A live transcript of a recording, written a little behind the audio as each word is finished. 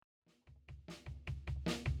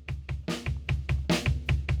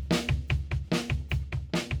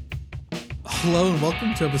Hello and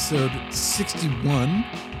welcome to episode 61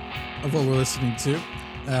 of what we're listening to.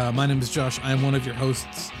 My name is Josh. I am one of your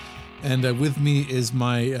hosts, and with me is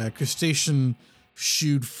my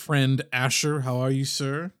crustacean-shoed friend Asher. How are you,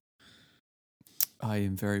 sir? I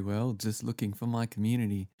am very well. Just looking for my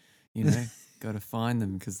community. You know, got to find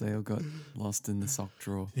them because they all got lost in the sock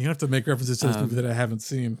drawer. You have to make references to this movie that I haven't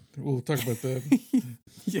seen. We'll talk about that.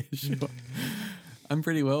 Yeah, sure. I'm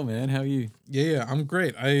pretty well, man. How are you? Yeah, I'm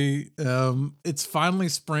great. It's finally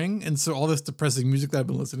spring, and so all this depressing music that I've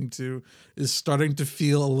been listening to is starting to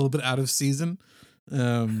feel a little bit out of season.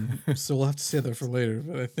 So we'll have to say that for later.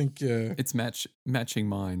 But I think it's matching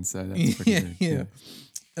mine, so that's pretty good.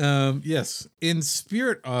 Yeah. Yes. In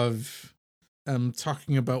spirit of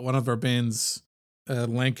talking about one of our bands,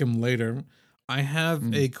 Lankum later, I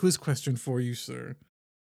have a quiz question for you, sir.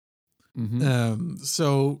 Mm-hmm.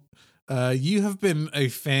 So you have been a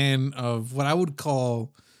fan of what I would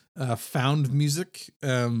call found music,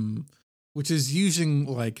 which is using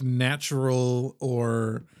like natural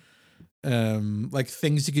or like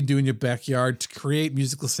things you can do in your backyard to create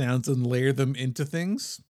musical sounds and layer them into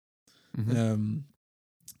things. Mm-hmm.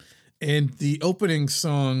 And the opening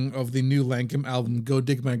song of the new Lankum album, Go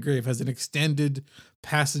Dig My Grave, has an extended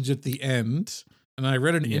passage at the end. And I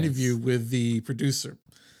read an interview with the producer.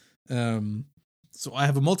 So I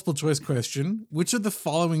have a multiple choice question. Which of the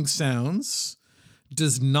following sounds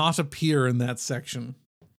does not appear in that section?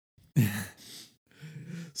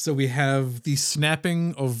 So we have the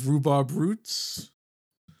snapping of rhubarb roots,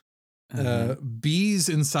 bees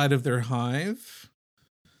inside of their hive,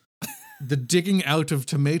 the digging out of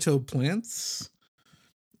tomato plants,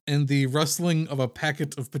 and the rustling of a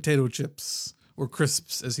packet of potato chips, or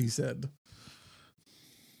crisps, as he said.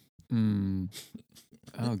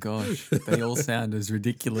 Oh gosh, they all sound as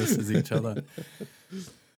ridiculous as each other.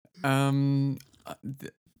 I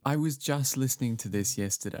was just listening to this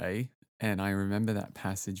yesterday, and I remember that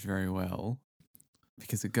passage very well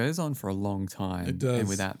because it goes on for a long time. It does. And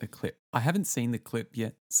without the clip, I haven't seen the clip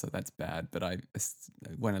yet, so that's bad. But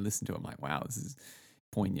when I listen to it, I'm like, wow, this is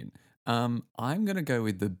poignant. I'm gonna go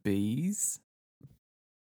with the bees.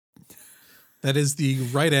 That is the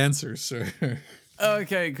right answer, sir.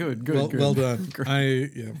 Okay, good. Well done.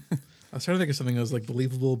 I was trying to think of something that was like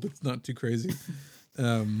believable, but not too crazy.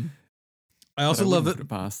 I also love that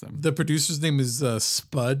the producer's name is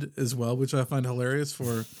Spud as well, which I find hilarious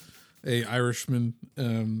for a Irishman. We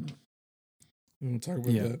won't talk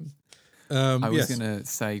about that. I was gonna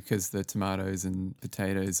say because the tomatoes and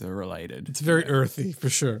potatoes are related. It's very earthy for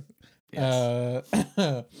sure. Yes.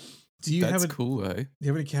 That's cool though. Do you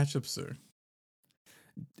have any catch-ups, sir?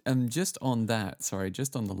 Just on that,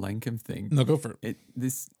 just on the Lankum thing. No, go for it.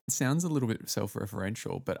 This sounds a little bit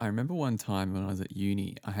self-referential, but I remember one time when I was at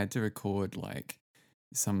uni, I had to record like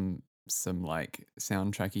some like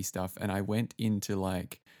soundtracky stuff, and I went into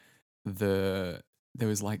like there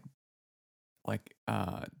was like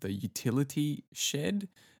the utility shed,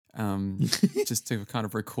 just to kind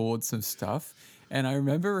of record some stuff. And I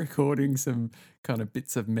remember recording some kind of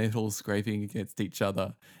bits of metal scraping against each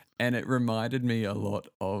other. And it reminded me a lot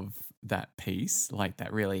of that piece, like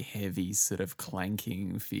that really heavy sort of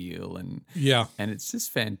clanking feel. And it's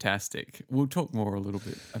just fantastic. We'll talk more a little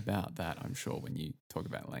bit about that, I'm sure, when you talk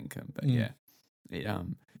about Lankum. But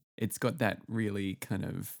it's got that really kind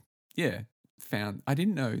of, found. I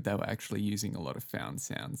didn't know they were actually using a lot of found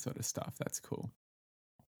sound sort of stuff. That's cool.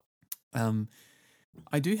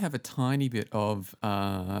 I do have a tiny bit of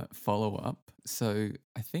follow-up. So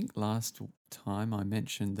I think last time I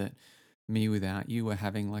mentioned that Me Without You were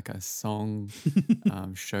having like a song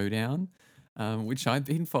showdown, which I've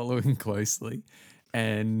been following closely,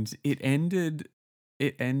 and it ended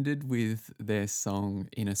with their song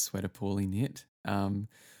In a Sweater Poorly Knit,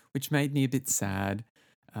 which made me a bit sad.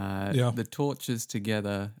 The Torches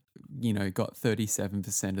Together, got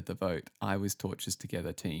 37% of the vote. I was Torches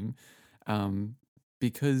Together team,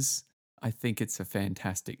 because I think it's a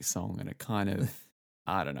fantastic song, and it kind of,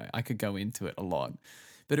 I don't know, I could go into it a lot.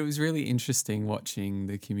 But it was really interesting watching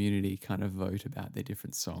the community kind of vote about their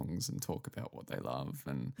different songs and talk about what they love.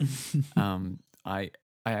 And I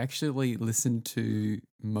actually listened to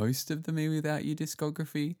most of the Me Without You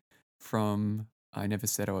discography from I Never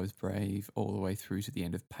Said I Was Brave all the way through to the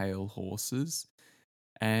end of Pale Horses.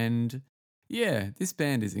 And yeah, this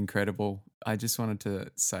band is incredible. I just wanted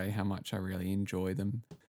to say how much I really enjoy them.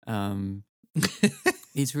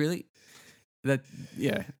 It's really that,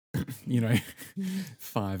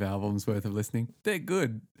 5 albums worth of listening. They're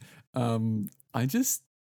good. It's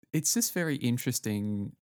just very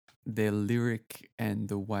interesting, their lyric and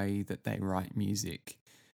the way that they write music.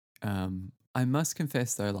 I must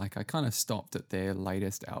confess though, like I kind of stopped at their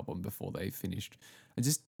latest album before they finished. I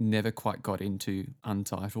just never quite got into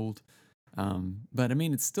Untitled. But I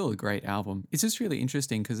mean, it's still a great album. It's just really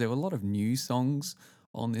interesting because there were a lot of new songs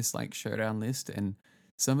on this like showdown list, and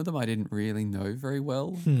some of them I didn't really know very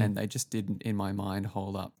well, and they just didn't, in my mind,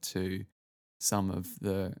 hold up to some of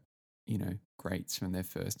the, greats from their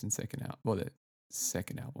first and second album. Well, their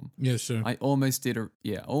second album. Yeah, sure. I almost did a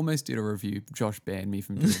review. Josh banned me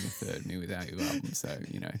from doing the third Me Without You album, so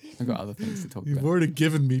I've got other things to talk You've about. already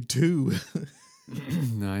given me 2.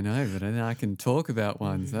 I know, but then I can talk about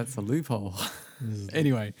one. So that's a loophole.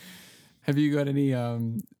 Anyway, have you got any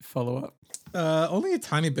follow up? Only a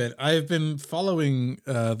tiny bit. I've been following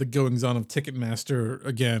the goings on of Ticketmaster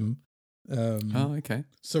again. Oh, okay.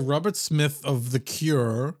 So Robert Smith of The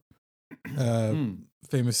Cure,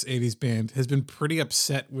 famous 80s band, has been pretty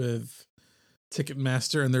upset with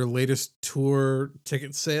Ticketmaster and their latest tour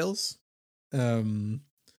ticket sales. And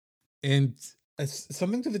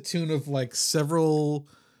something to the tune of like several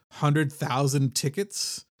 100,000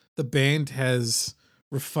 tickets the band has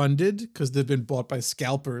refunded because they've been bought by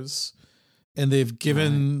scalpers, and they've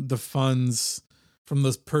given the funds from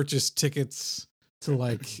those purchased tickets to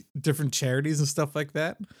like different charities and stuff like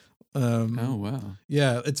that. Oh wow.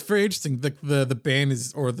 Yeah, it's very interesting. The band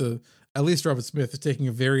is, or at least Robert Smith is taking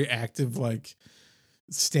a very active like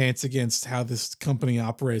stance against how this company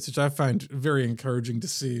operates, which I find very encouraging to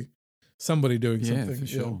see somebody doing something. For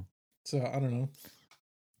sure. Yeah. So I don't know.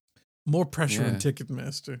 More pressure on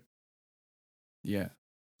Ticketmaster. Yeah.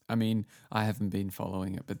 I mean, I haven't been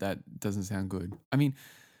following it, but that doesn't sound good. I mean,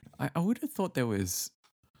 I would have thought there was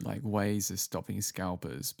like ways of stopping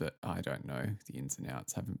scalpers, but I don't know the ins and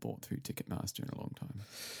outs. Haven't bought through Ticketmaster in a long time.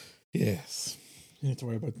 Yes. You have to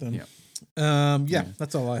worry about them. Yeah.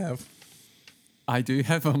 That's all I have. I do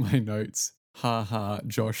have on my notes,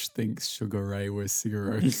 Josh thinks Sugar Ray was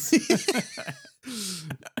cigarettes.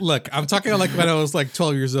 Look, I'm talking like when I was like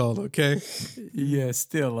 12 years old, okay? Yeah,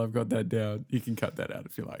 still, I've got that down. You can cut that out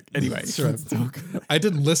if you like. Anyway, sure. Let's talk. I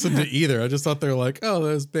didn't listen to either. I just thought they were like, oh,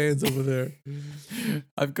 there's bands over there.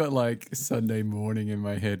 I've got like Sunday morning in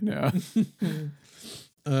my head now.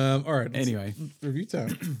 All right. Anyway. Review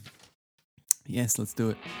time. Yes, let's do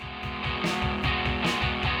it.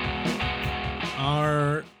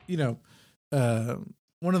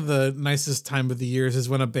 One of the nicest time of the years is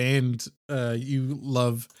when a band you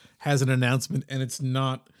love has an announcement and it's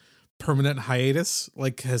not permanent hiatus,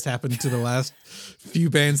 like has happened to the last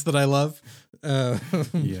few bands that I love.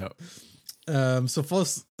 Yeah. So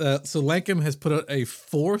Lankum has put out a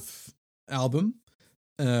 4th album.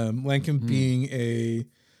 Lankum being a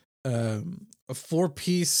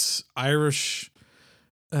 4-piece Irish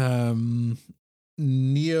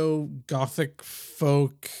neo-gothic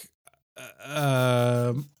folk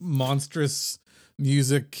monstrous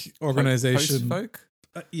music organization. Post-folk?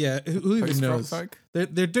 Who even knows? Folk?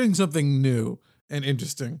 They're doing something new and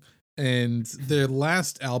interesting. And their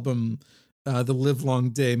last album, The Live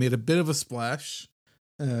Long Day, made a bit of a splash.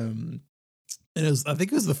 And I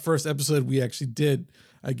think it was the first episode we actually did.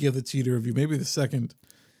 I gave it to you to review, maybe the second.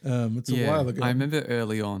 It's a while ago. I remember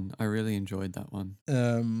early on. I really enjoyed that one.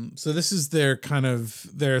 So this is their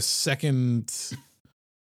second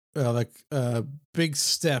big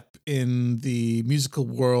step in the musical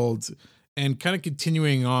world, and kind of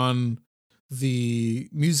continuing on the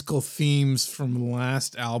musical themes from the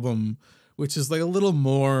last album, which is like a little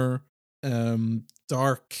more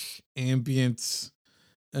dark, ambient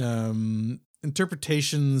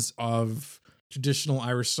interpretations of traditional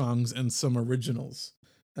Irish songs and some originals.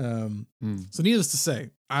 So needless to say,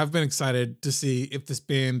 I've been excited to see if this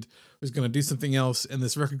band was going to do something else, and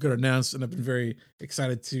this record got announced, and I've been very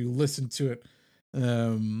excited to listen to it.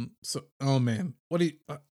 Oh man, we're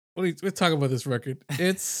talking about this record.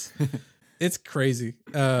 It's crazy.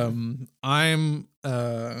 It's kind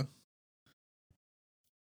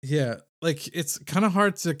of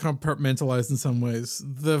hard to compartmentalize in some ways.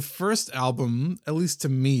 The first album, at least to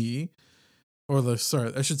me,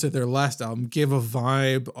 their last album, gave a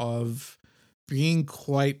vibe of being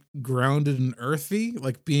quite grounded and earthy,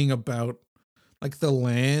 like being about like the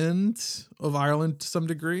land of Ireland to some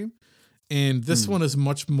degree. And this one is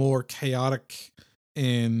much more chaotic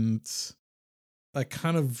and like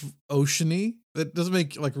kind of oceany. That doesn't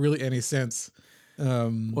make like really any sense.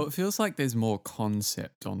 Well, it feels like there's more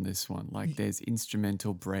concept on this one. Like there's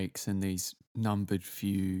instrumental breaks and these numbered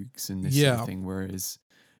fugues and this sort of thing.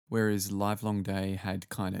 Whereas Live Long Day had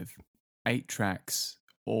kind of 8 tracks,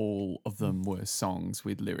 all of them were songs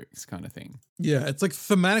with lyrics kind of thing. Yeah, it's like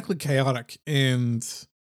thematically chaotic, and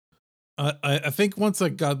I think once I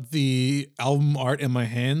got the album art in my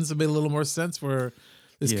hands, it made a little more sense. Where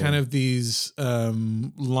there's kind Yeah. of these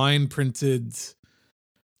line printed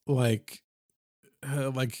like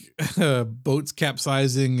boats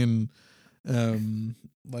capsizing and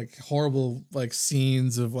like horrible like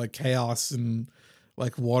scenes of like chaos and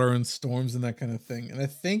like water and storms and that kind of thing. And I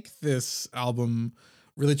think this album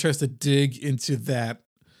really tries to dig into that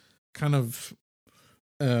kind of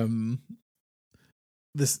um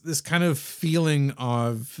this kind of feeling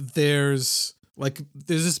of there's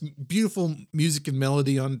this beautiful music and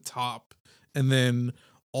melody on top, and then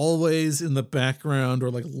always in the background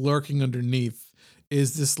or like lurking underneath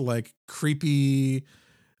is this like creepy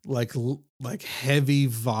like heavy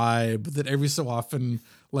vibe that every so often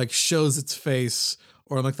like shows its face,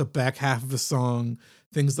 or in like the back half of the song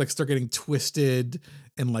things like start getting twisted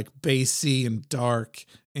and like bassy and dark.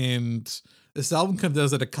 And this album kind of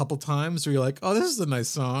does it a couple times where you're like, oh, this is a nice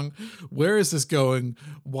song, where is this going,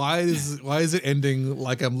 why is it ending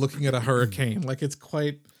like I'm looking at a hurricane? Like it's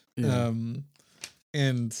quite Yeah.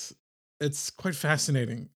 and it's quite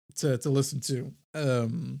fascinating to listen to.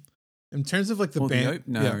 In terms of like the Well, the band,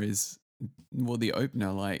 yeah. opener is well, the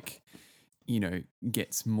opener like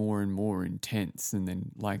gets more and more intense, and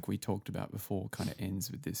then like we talked about before, kind of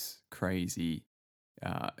ends with this crazy,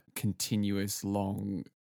 continuous long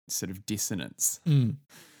sort of dissonance. Mm,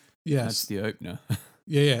 That's yes. the opener.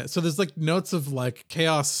 Yeah. So there's like notes of like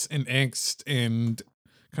chaos and angst and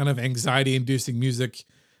kind of anxiety inducing music.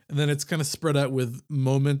 And then it's kind of spread out with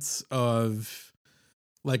moments of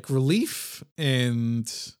like relief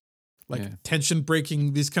and like Yeah. tension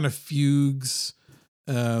breaking, these kind of fugues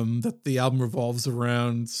that the album revolves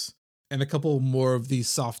around, and a couple more of these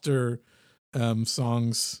softer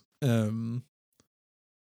songs.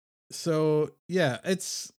 So yeah, I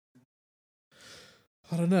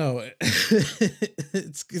don't know.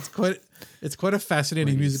 It's quite a fascinating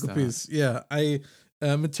Where do you musical start? piece. Yeah, I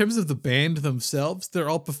in terms of the band themselves, they're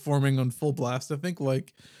all performing on full blast. I think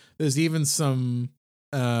like there's even some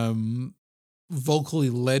um vocally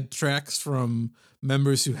led tracks from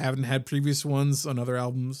members who haven't had previous ones on other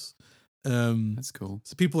albums. That's cool.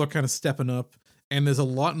 So people are kind of stepping up, and there's a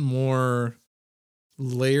lot more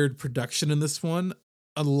layered production in this one.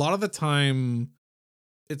 A lot of the time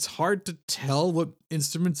it's hard to tell what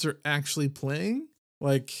instruments are actually playing.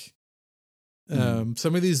 Like Mm.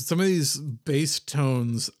 some of these bass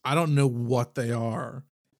tones, I don't know what they are.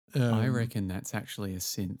 I Um reckon that's actually a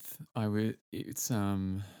synth. It's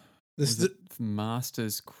this was it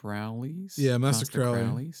Masters Crowley's? yeah, Master Master Crowley.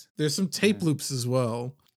 Crowley's? There's some tape Yeah. loops as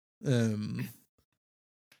well. Um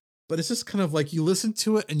but it's just kind of like you listen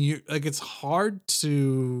to it and you like it's hard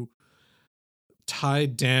to tie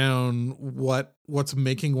down what's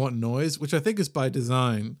making what noise, which I think is by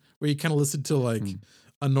design, where you kind of listen to like Mm.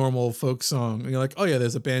 a normal folk song and you're like, oh yeah,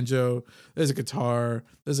 there's a banjo, there's a guitar,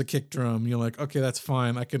 there's a kick drum. You're like, okay, that's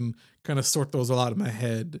fine. I can kind of sort those all out in my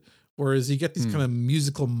head. Whereas you get these kind Mm. of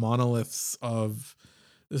musical monoliths of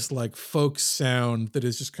this like folk sound that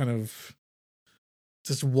is just kind of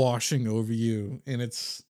just washing over you. And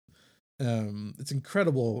it's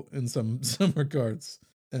incredible in some some regards.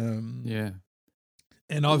 Um Yeah.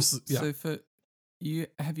 and Well, obviously yeah. so for you,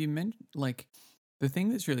 have you mentioned like the thing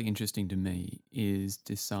that's really interesting to me is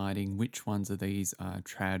deciding which ones of these are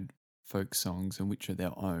trad folk songs and which are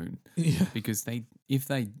their own, Yeah. because if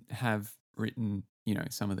they have written,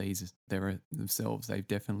 some of these themselves, they've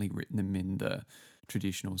definitely written them in the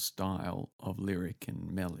traditional style of lyric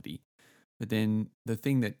and melody. But then the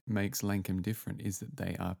thing that makes Lankum different is that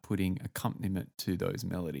they are putting accompaniment to those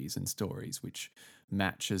melodies and stories, which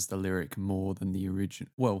matches the lyric more than the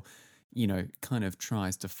original. Well, kind of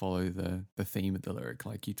tries to follow the theme of the lyric,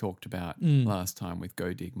 like you talked about Mm. last time with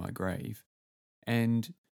Go Dig My Grave.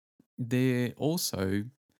 And they're also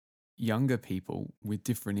younger people with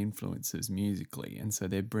different influences musically. And so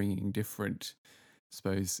they're bringing different, I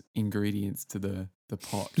suppose, ingredients to the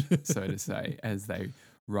pot, so to say, as they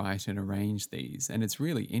write and arrange these. And it's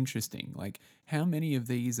really interesting. Like, how many of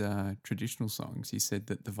these are traditional songs? You said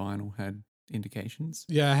that the vinyl had indications.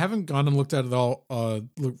 Yeah, I haven't gone and looked at it all,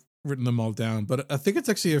 written them all down, but I think it's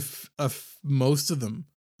actually most of them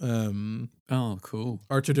Oh, cool.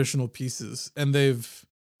 are traditional pieces, and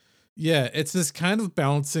yeah, it's this kind of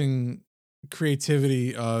balancing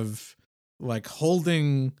creativity of like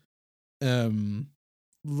holding um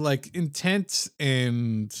like intent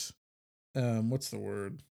and what's the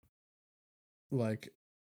word, like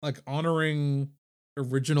honoring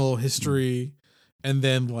original Mm. history, and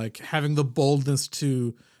then like having the boldness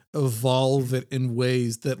to evolve it in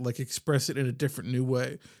ways that like express it in a different new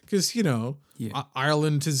way, because Yeah.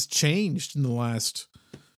 Ireland has changed in the last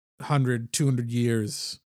 100, 200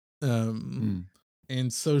 years.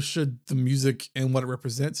 And so should the music and what it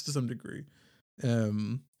represents to some degree.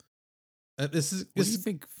 What do you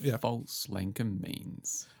think false Lankum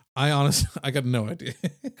means? I got no idea.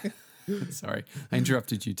 Sorry, I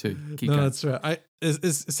interrupted you too. Keep no, going. that's right.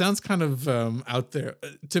 It sounds kind of out there.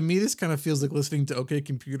 To me, this kind of feels like listening to OK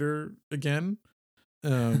Computer again.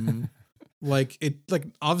 Like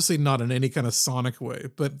obviously not in any kind of sonic way,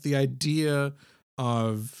 but the idea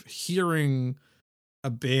of hearing a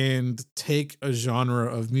band take a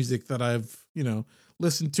genre of music that I've,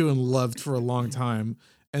 listened to and loved for a long time,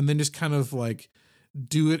 and then just kind of like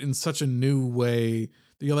do it in such a new way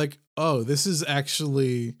that you're like, oh, this is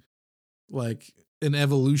actually like an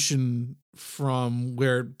evolution from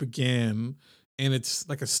where it began, and it's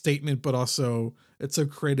like a statement, but also it's so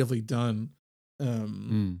creatively done.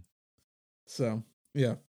 So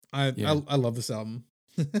yeah, I love this album.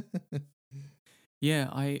 Yeah,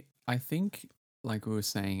 I think, like we were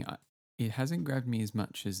saying, it hasn't grabbed me as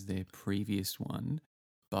much as their previous one,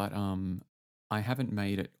 but I haven't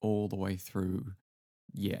made it all the way through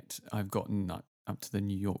yet. I've gotten up to the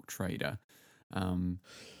New York Trader,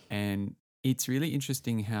 and it's really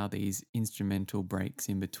interesting how these instrumental breaks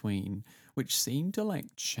in between, which seem to like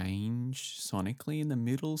change sonically in the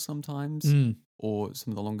middle sometimes, or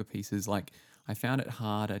some of the longer pieces, like I found it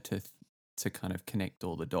harder to kind of connect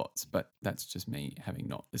all the dots, but that's just me having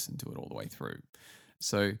not listened to it all the way through.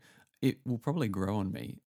 So it will probably grow on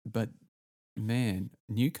me. But man,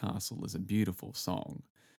 Newcastle is a beautiful song.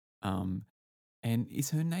 And is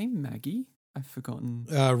her name Maggie? I've forgotten.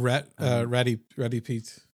 Ratty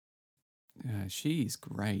Pete. She's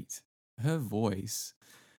great. Her voice,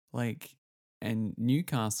 and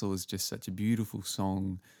Newcastle is just such a beautiful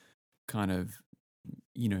song, kind of,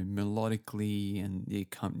 melodically, and the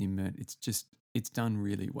accompaniment. It's done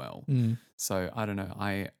really well. So I don't know.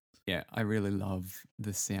 I really love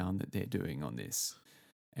the sound that they're doing on this,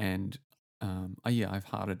 and I've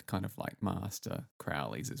hearted kind of like Master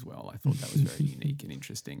Crowley's as well. I thought that was very unique and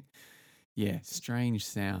interesting. Yeah, strange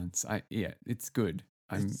sounds. It's good.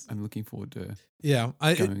 I'm looking forward to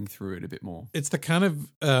going through it a bit more. It's the kind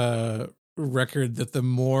of record that the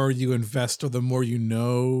more you invest or the more you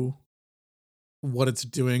know what it's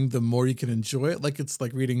doing, the more you can enjoy it. Like it's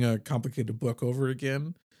like reading a complicated book over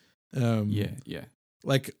again. Yeah.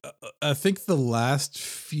 Like I think the last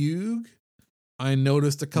fugue, I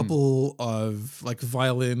noticed a couple of like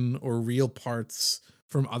violin or real parts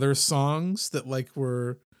from other songs that like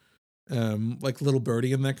were like Little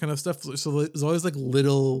Birdie and that kind of stuff. So there's always like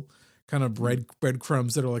little kind of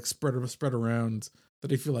breadcrumbs that are like spread around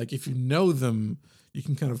that I feel like if you know them, you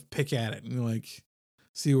can kind of pick at it and like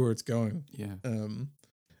see where it's going. Yeah.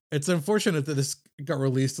 It's unfortunate that this got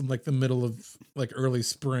released in like the middle of like early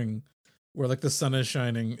spring, where like the sun is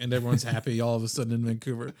shining and everyone's happy all of a sudden in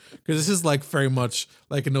Vancouver, because this is like very much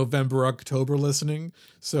like a November, October listening.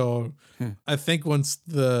 So I think once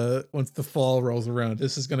the fall rolls around,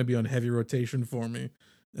 this is going to be on heavy rotation for me.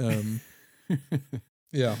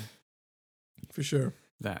 Yeah, for sure.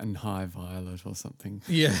 That and High Violet or something.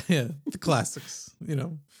 Yeah, the classics,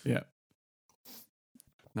 Yeah.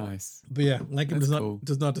 Nice. But yeah, Lankum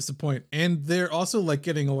does not disappoint. And they're also like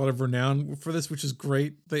getting a lot of renown for this, which is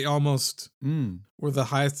great. They almost were the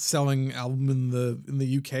highest selling album in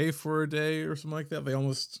the UK for a day or something like that. They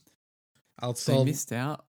almost outsold. They missed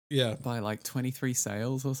out by like 23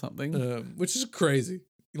 sales or something. Which is crazy.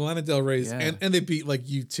 Lana Del Rey's and they beat like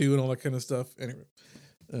U2 and all that kind of stuff. Anyway.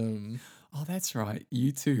 Oh, that's right.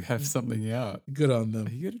 U2 have something out. Good on them. Are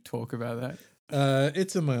you going to talk about that?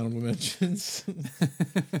 It's in my honorable mentions.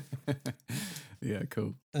 Yeah,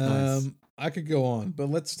 cool. Nice. I could go on, but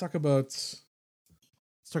let's talk about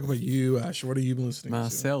you, Ash. What are you listening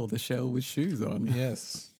Marcel, the Shell with Shoes on.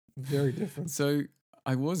 Yes, very different. So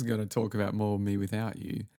I was going to talk about more Me Without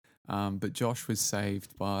You, but Josh was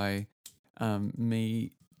saved by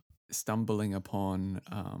me stumbling upon.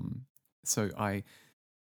 So I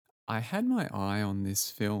had my eye on this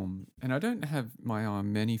film, and I don't have my eye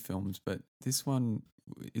on many films, but this one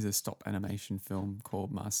is a stop animation film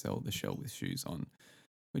called Marcel, the Shell with Shoes On,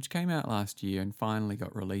 which came out last year and finally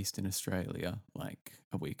got released in Australia like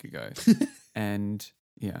a week ago. And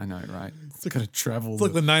yeah, I know, right? It's got to travel. It's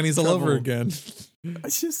like the 90s all over again.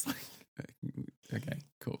 It's just like, okay,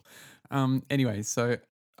 cool. Anyway, so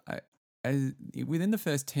within the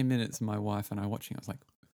first 10 minutes of my wife and I watching, I was like,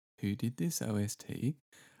 who did this OST?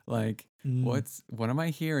 Like, what am I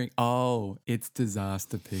hearing? Oh, it's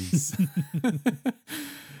Disaster Piece.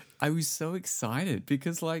 I was so excited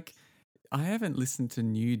because, like, I haven't listened to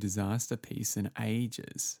new Disaster Piece in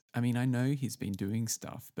ages. I mean, I know he's been doing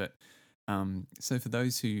stuff, but So for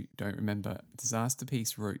those who don't remember,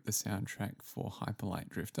 Disasterpeace wrote the soundtrack for Hyperlight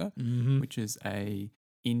Drifter, which is a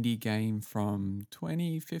indie game from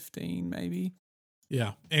 2015, maybe.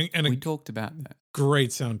 Yeah, and we talked about that.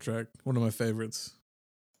 Great soundtrack, one of my favorites.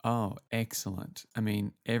 Oh, excellent. I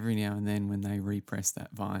mean, every now and then when they repress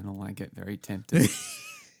that vinyl, I get very tempted.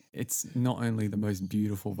 It's not only the most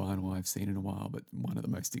beautiful vinyl I've seen in a while, but one of the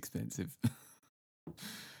most expensive.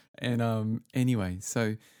 And anyway,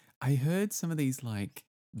 so I heard some of these like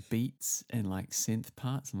beats and like synth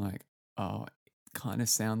parts. I'm like, oh, it kind of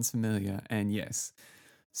sounds familiar. And yes.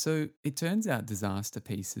 So it turns out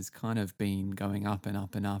Disasterpeace has kind of been going up and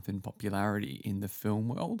up and up in popularity in the film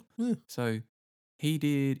world. Yeah. So he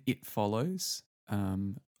did It Follows a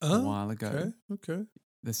while ago. Okay.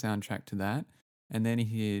 The soundtrack to that. And then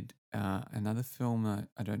he did another film,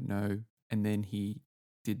 I don't know. And then he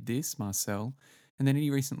did this, Marcel. And then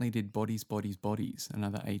he recently did Bodies, Bodies, Bodies,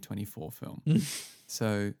 another A24 film.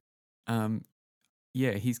 So,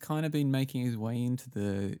 yeah, he's kind of been making his way into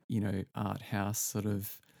the, art house sort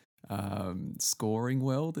of scoring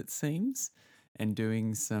world, it seems, and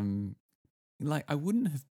doing some, like, I wouldn't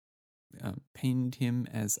have pinned him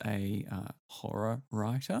as a horror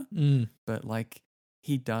writer, but like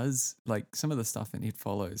he does, like some of the stuff in It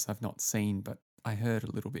Follows I've not seen, but I heard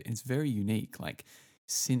a little bit. It's very unique, like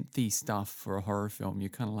synthy stuff for a horror film. You're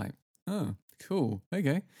kind of like, oh, cool,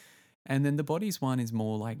 okay. And then the Bodies one is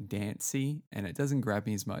more like dancey and it doesn't grab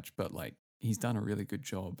me as much, but like he's done a really good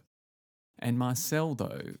job. And Marcel,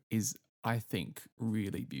 though, is, I think,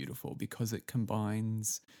 really beautiful because it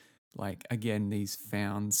combines, like, again, these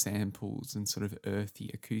found samples and sort of earthy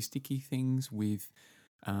acoustic-y things with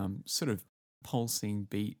sort of pulsing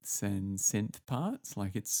beats and synth parts.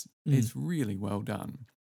 Like, it's really well done.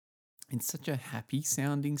 It's such a happy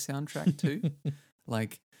sounding soundtrack too.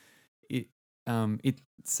 Like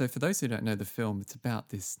so for those who don't know the film, it's about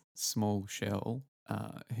this small shell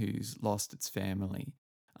who's lost its family.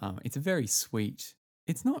 It's a very sweet,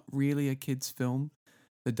 it's not really a kid's film.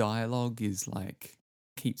 The dialogue is like,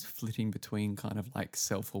 keeps flitting between kind of like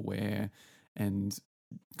self-aware and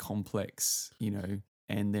complex,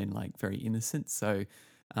 and then like very innocent. So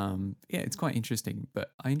yeah, it's quite interesting.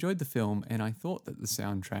 But I enjoyed the film and I thought that the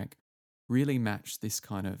soundtrack really matched this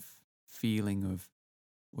kind of feeling of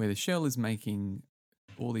where the shell is making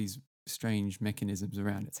all these strange mechanisms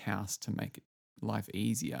around its house to make life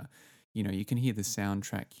easier. You can hear the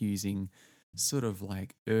soundtrack using sort of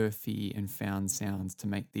like earthy and found sounds to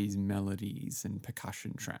make these melodies and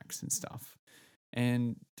percussion tracks and stuff.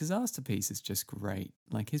 And Disasterpeace is just great.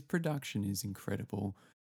 Like his production is incredible.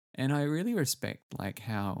 And I really respect like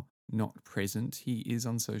how not present he is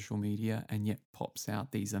on social media and yet pops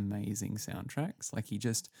out these amazing soundtracks. Like he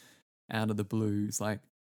just out of the blues, like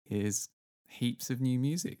here's heaps of new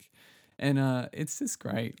music. And it's just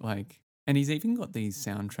great. Like, and he's even got these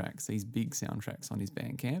soundtracks, these big soundtracks on his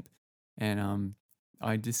Bandcamp. And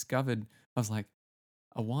I discovered, I was like,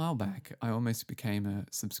 a while back, I almost became a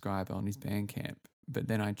subscriber on his Bandcamp. But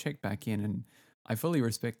then I checked back in and I fully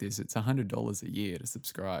respect this. It's $100 a year to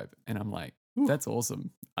subscribe. And I'm like, that's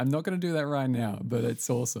awesome. I'm not going to do that right now, but it's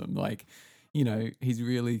awesome. Like, he's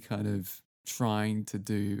really kind of trying to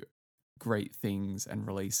do great things and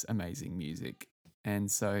release amazing music.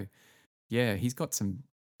 And so, yeah, he's got some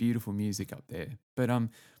beautiful music up there. But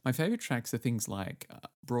my favorite tracks are things like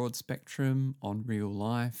Broad Spectrum, On Real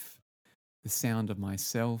Life, The Sound of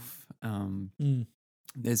Myself.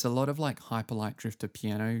 There's a lot of like Hyperlight Drifter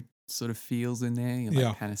piano sort of feels in there,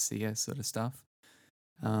 like Panacea sort of stuff.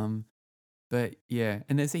 But yeah,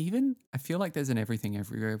 and there's even, I feel like there's an Everything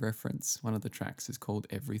Everywhere reference. One of the tracks is called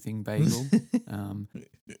Everything Bagel.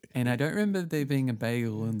 And I don't remember there being a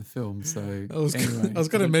bagel in the film. So I was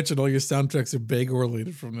going to mention all your soundtracks are bagel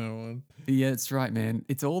related from now on. Yeah, it's right, man.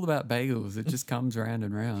 It's all about bagels. It just comes round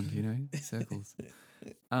and round, circles.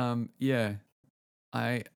 Yeah,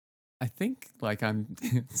 I think like I'm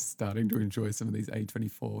starting to enjoy some of these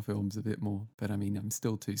A24 films a bit more, but I mean, I'm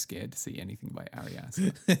still too scared to see anything by Ari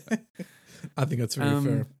Aster. I think that's very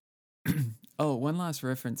fair. Oh, one last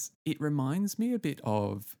reference. It reminds me a bit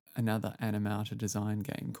of another Animata design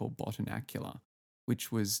game called Botanacula,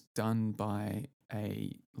 which was done by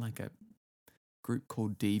a group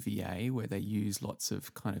called DVA, where they use lots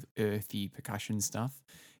of kind of earthy percussion stuff.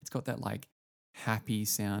 It's got that like happy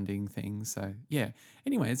sounding thing. So yeah.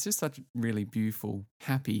 Anyway, it's just such a really beautiful,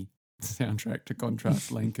 happy soundtrack to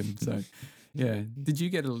contrast Lincoln. So yeah. Did you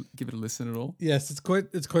give it a listen at all? Yes, it's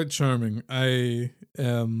quite charming. I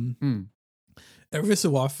every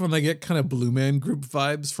so often I get kind of Blue Man Group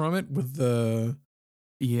vibes from it with the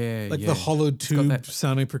the hollow tube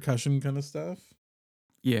sounding percussion kind of stuff.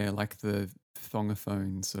 Yeah, like the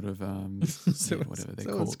thongophone sort of So yeah, whatever they're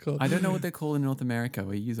so it's called. called. I don't know what they're called in North America,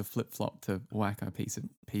 where you use a flip flop to whack a piece of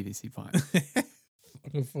PVC pipe.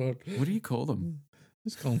 Fuck. What do you call them?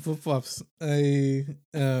 Just call them flip flops.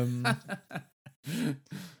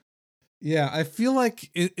 Yeah, I feel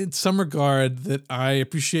like in some regard that I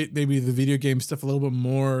appreciate maybe the video game stuff a little bit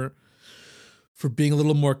more for being a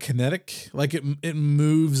little more kinetic. Like it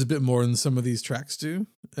moves a bit more than some of these tracks do.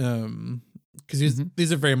 Because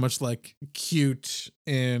these are very much like cute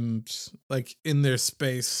and like in their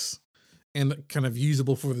space and kind of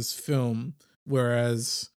usable for this film.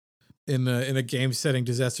 Whereas in a game setting,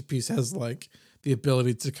 Disaster Piece has like the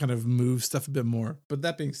ability to kind of move stuff a bit more. But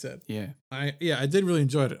that being said, I did really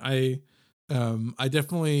enjoy it. I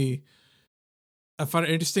definitely I find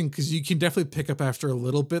it interesting because you can definitely pick up after a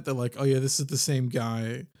little bit that like, oh yeah, this is the same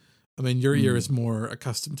guy. I mean, your ear is more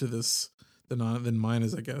accustomed to this than mine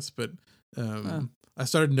is, I guess. But I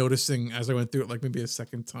started noticing as I went through it, like maybe a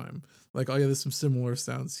second time, like, oh yeah, there's some similar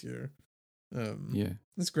sounds here. Yeah,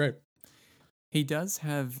 it's great. He does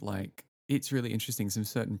have like, it's really interesting, some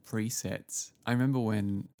certain presets. I remember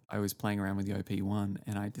when I was playing around with the OP1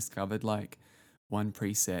 and I discovered like one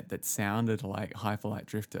preset that sounded like Hyperlight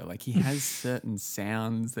Drifter. Like he has certain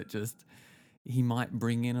sounds that just, he might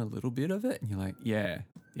bring in a little bit of it and you're like, yeah,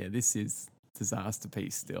 this is Disaster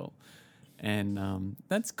Piece still. And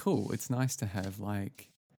that's cool. It's nice to have like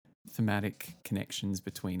thematic connections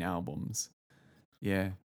between albums.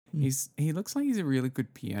 Yeah. He looks like he's a really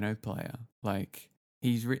good piano player. Like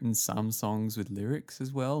he's written some songs with lyrics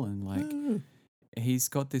as well, and like he's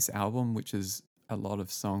got this album which is a lot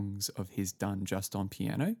of songs of his done just on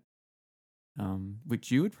piano,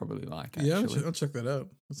 which you would probably like. Actually. Yeah, I'll check that out.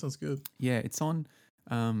 That sounds good. Yeah, it's on.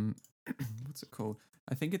 What's it called?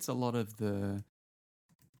 I think it's a lot of the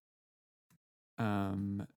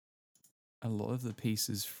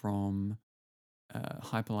pieces from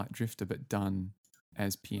Hyperlight Drifter, but done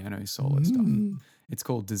as piano solo stuff. It's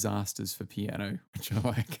called Disasters for Piano, which I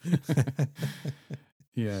like.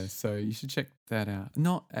 Yeah, so you should check that out.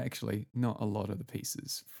 Not a lot of the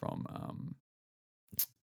pieces from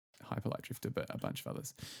Hyperlight Drifter, but a bunch of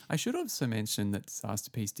others. I should also mention that Disaster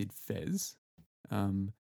Piece did Fez.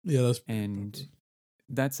 Yeah,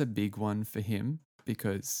 that's a big one for him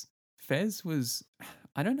because Fez was,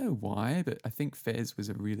 I don't know why, but I think Fez was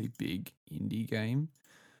a really big indie game.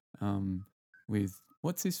 With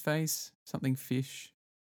what's his face? Something Fish.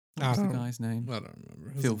 What's the guy's name? I don't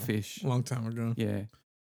remember. Phil Fish. A long time ago. Yeah.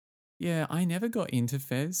 Yeah, I never got into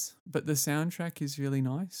Fez, but the soundtrack is really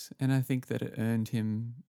nice, and I think that it earned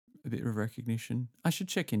him a bit of recognition. I should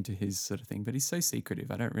check into his sort of thing, but he's so secretive.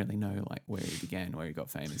 I don't really know like where he began, where he got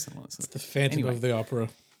famous and all that stuff. It's the Phantom of the Opera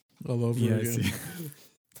all over again.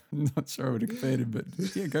 I'm not sure I would have compared him, but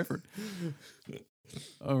yeah, go for it.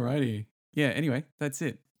 Alrighty. Yeah, anyway, that's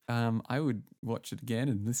it. I would watch it again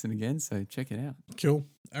and listen again, so check it out. Cool.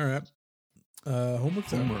 All right. Homework.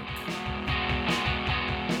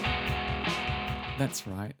 That's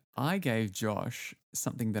right. I gave Josh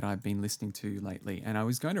something that I've been listening to lately, and I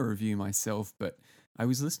was going to review myself, but I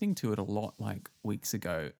was listening to it a lot like weeks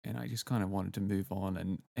ago, and I just kind of wanted to move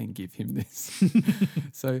on and give him this.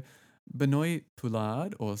 So Benoit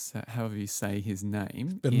Poulard, or however you say his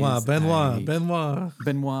name. Benoit.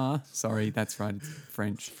 Sorry, that's right.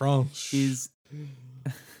 It's French.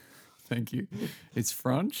 Thank you. It's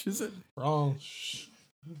French, is it? French.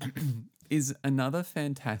 Is another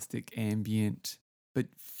fantastic ambient, but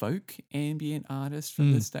folk ambient artist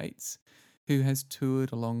from the States who has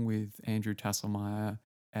toured along with Andrew Tasselmeyer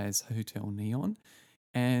as Hotel Neon.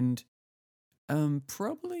 And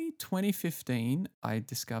probably 2015, I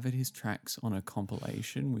discovered his tracks on a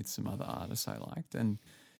compilation with some other artists I liked. And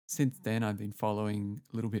since then, I've been following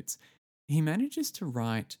little bits. He manages to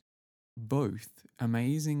write both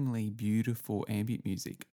amazingly beautiful ambient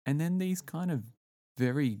music and then these kind of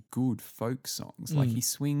very good folk songs. Like he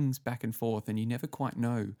swings back and forth and you never quite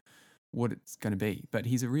know what it's going to be. But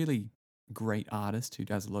he's a really great artist who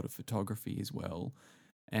does a lot of photography as well.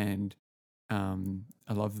 And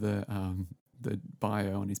I love the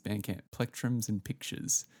bio on his Bandcamp, Plectrums and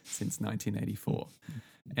Pictures since 1984.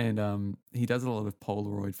 And he does a lot of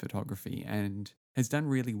Polaroid photography and has done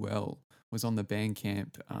really well. Was on the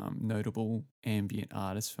Bandcamp notable ambient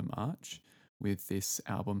artist for March with this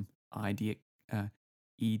album, Eidetic.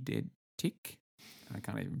 I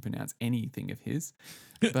can't even pronounce anything of his.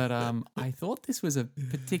 But I thought this was a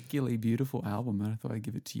particularly beautiful album and I thought I'd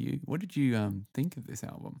give it to you. What did you think of this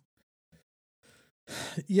album?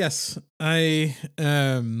 Yes, I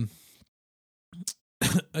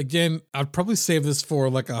again, I'd probably save this for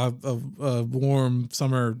like a warm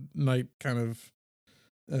summer night kind of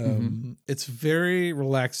Mm-hmm. It's very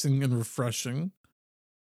relaxing and refreshing.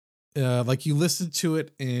 Like you listen to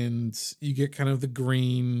it and you get kind of the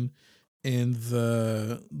green and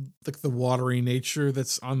the like the watery nature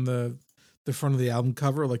that's on the front of the album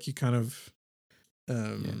cover. Like Yeah.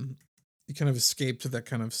 um you kind of escape to that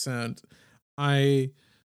kind of sound. I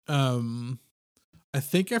um I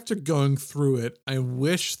think after going through it, I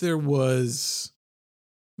wish there was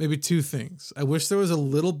maybe two things. I wish there was a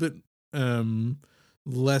little bit um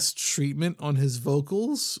less treatment on his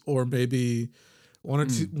vocals, or maybe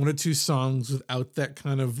Mm. one or two songs without that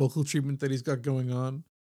kind of vocal treatment that he's got going on.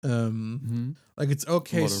 Um Mm-hmm. like it's A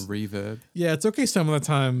okay. lot of reverb. Yeah, it's okay some of the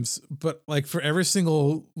times, but like for every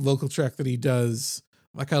single vocal track that he does,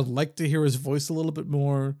 like I'd like to hear his voice a little bit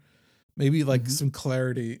more, maybe like Mm-hmm. some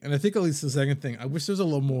clarity. And I think at least the second thing, I wish there was a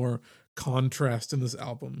little more contrast in this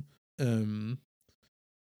album. Um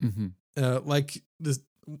Mm-hmm. like this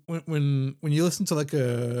when you listen to like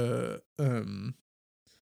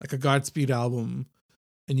a Godspeed album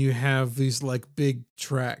and you have these like big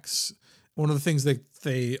tracks, one of the things that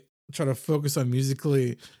they try to focus on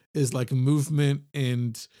musically is like movement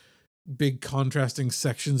and big contrasting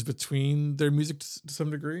sections between their music to some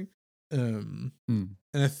degree. Um Mm.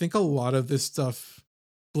 and I think a lot of this stuff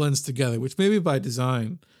blends together, which maybe by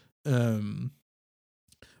design. Um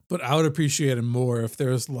but I would appreciate it more if there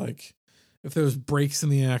was breaks in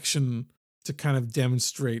the action to kind of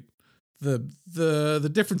demonstrate the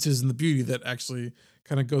differences and the beauty that actually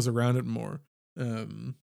kind of goes around it more.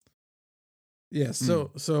 Um yeah,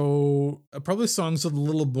 Mm. probably songs with a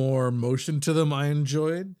little more motion to them I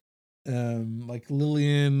enjoyed. Like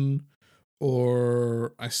Lillian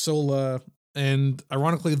or Isola, and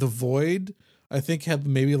ironically The Void I think had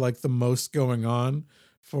maybe like the most going on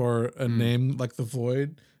for a Mm. name like The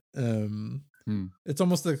Void. Um Mm. it's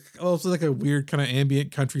almost like also like a weird kind of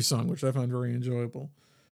ambient country song, which I found very enjoyable.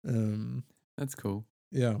 Um That's cool.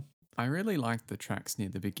 yeah. I really liked the tracks near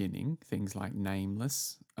the beginning. Things like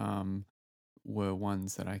Nameless were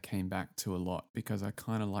ones that I came back to a lot because I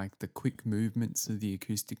kind of like the quick movements of the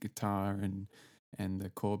acoustic guitar and the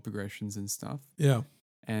chord progressions and stuff. Yeah.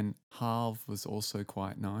 And Halve was also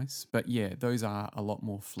quite nice. But yeah, those are a lot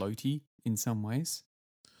more floaty in some ways,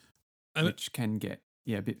 And which can get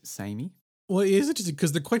a bit samey. well, it is interesting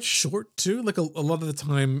because they're quite short too. Like a lot of the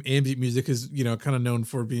time ambient music is, kind of known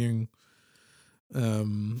for being a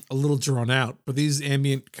little drawn out, but these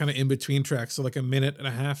ambient kind of in between tracks are like a minute and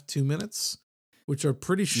a half, 2 minutes, which are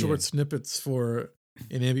pretty Yeah. short snippets for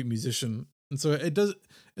an ambient musician. And so it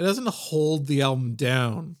doesn't hold the album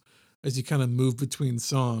down as you kind of move between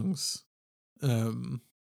songs. Um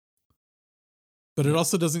but Yeah.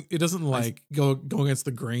 it doesn't I s- like go against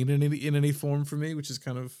the grain in any form for me, which is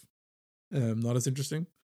kind of not as interesting.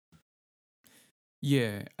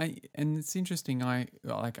 yeah, and it's interesting. I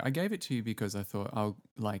gave it to you because I thought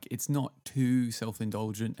it's not too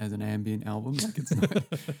self-indulgent as an ambient album. Like it's not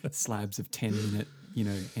slabs of 10-minute,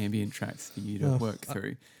 ambient tracks for you to Oh, work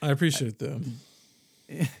through. I I, appreciate that.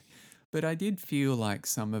 but I did feel like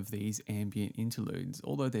some of these ambient interludes,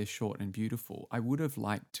 although they're short and beautiful, I would have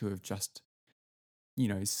liked to have just,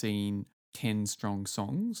 seen 10 strong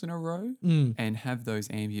songs in a row Mm, and have those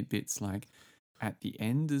ambient bits like at the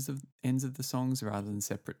ends of the songs rather than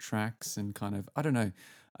separate tracks and kind of I don't know,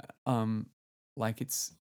 um, like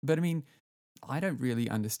it's. But I mean, I don't really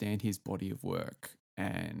understand his body of work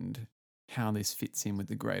and how this fits in with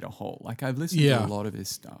the greater whole. Like I've listened to a yeah, lot of his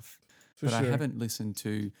stuff, for but I sure. haven't listened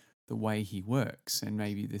to the way he works. And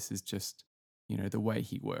maybe this is just, the way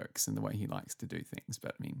he works and the way he likes to do things.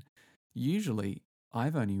 But I mean, usually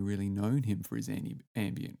I've only really known him for his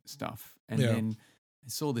ambient stuff. And Yeah. then I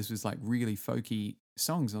saw this was like really folky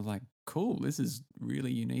songs. I was like, cool, this is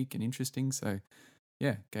really unique and interesting. So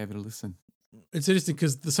yeah, gave it a listen. It's interesting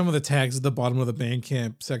because some of the tags at the bottom of the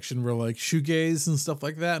Bandcamp section were like shoegaze and stuff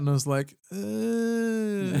like that, and I was like,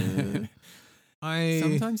 I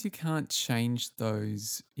Sometimes you can't change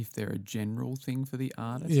those if they're a general thing for the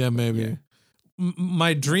artist. yeah, But yeah, maybe.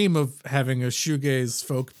 My dream of having a shoegaze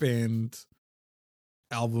folk band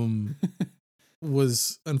album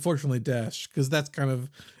was unfortunately dashed because that's kind of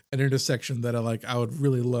an intersection that I would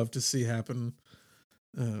really love to see happen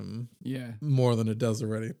yeah. more than it does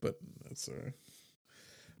already, but that's all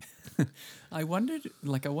right. I wanted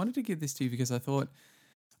to give this to you because I thought,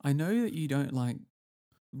 I know that you don't like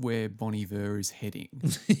where Bon Iver is heading,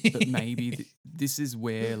 but maybe this is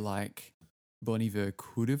where like Bon Iver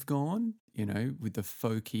could have gone, with the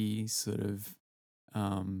folky sort of,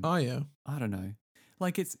 Oh yeah. I don't know.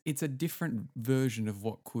 Like it's a different version of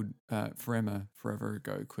what could Forever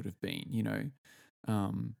Ago could have been,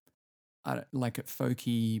 um, like a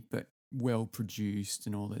folky, but well produced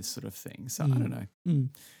and all those sort of things. So I don't know.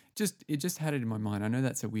 It just had it in my mind. I know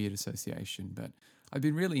that's a weird association, but I've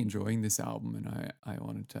been really enjoying this album, and I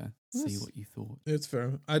wanted to see what you thought. It's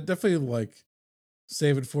fair. I definitely like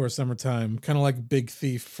save it for summertime, kind of like Big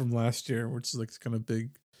Thief from last year, which is like kind of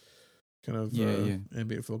big, kind of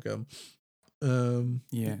ambient folk album.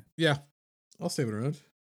 Yeah, I'll save it around.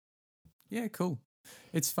 Yeah, cool.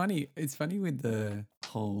 It's funny. It's funny with the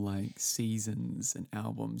whole like seasons and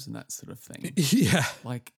albums and that sort of thing. Yeah,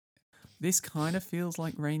 like this kind of feels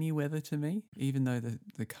like rainy weather to me, even though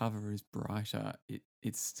the cover is brighter.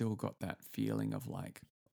 It's still got that feeling of like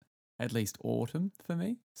at least autumn for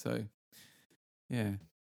me. So yeah,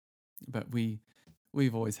 but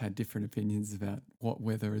we've always had different opinions about what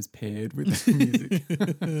weather is paired with the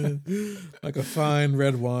music. Like a fine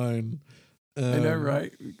red wine. I know,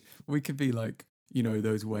 right? We could be like,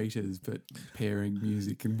 those waiters, but pairing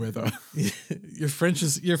music and weather. Your French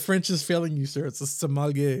is failing you, sir. It's a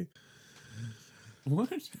sommelier.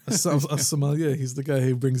 What? a sommelier. He's the guy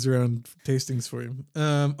who brings around tastings for you.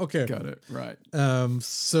 Okay. Got it. Right.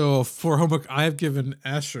 So for homework, I've given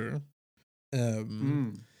Asher,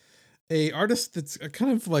 a artist that's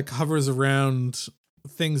kind of like hovers around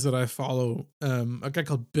things that I follow. A guy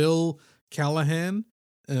called Bill Callahan.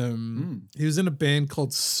 He was in a band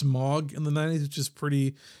called Smog in the 90s, which is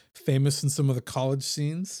pretty famous in some of the college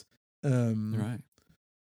scenes. Right.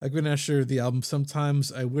 I've been Asher the album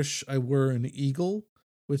Sometimes I Wish I Were an Eagle,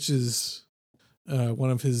 which is one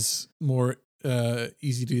of his more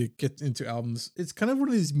easy to get into albums. It's kind of one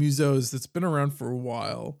of these musos that's been around for a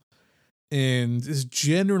while and is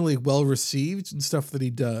generally well received in stuff that he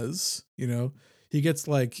does. He gets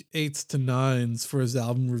like 8s to 9s for his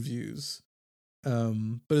album reviews,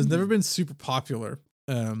 but has never been super popular.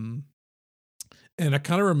 And I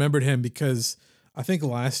kind of remembered him because I think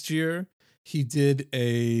last year he did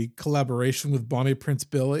a collaboration with Bonnie Prince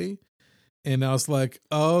Billy, and I was like,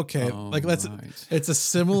 oh, okay, it's a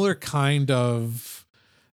similar kind of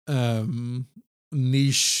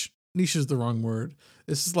niche. Niche is the wrong word.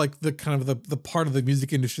 This is like the kind of the part of the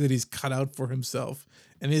music industry that he's cut out for himself,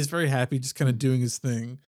 and he's very happy just kind of doing his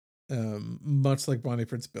thing, much like Bonnie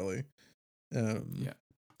Prince Billy.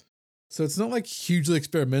 So it's not like hugely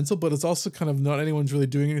experimental, but it's also kind of not anyone's really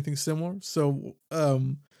doing anything similar. So,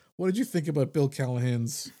 what did you think about Bill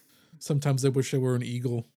Callahan's Sometimes I Wish I Were an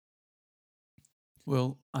Eagle?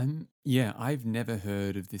 Well, I've never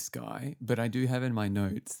heard of this guy, but I do have in my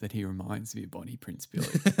notes that he reminds me of Bonnie Prince Billy,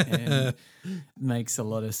 and makes a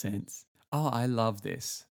lot of sense. Oh, I love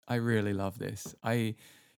this. I really love this. I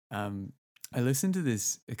listened to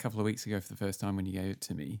this a couple of weeks ago for the first time when you gave it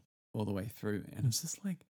to me all the way through, and I was just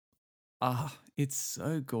like, it's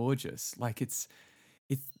so gorgeous. Like it's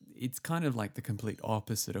kind of like the complete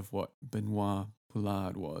opposite of what Benoit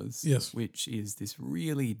Poulard was. Yes. Which is this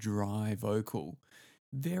really dry vocal,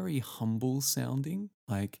 very humble sounding,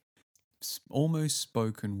 like almost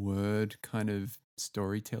spoken word kind of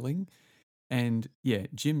storytelling. And yeah,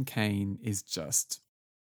 Jim Cain is just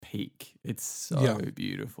peak. It's so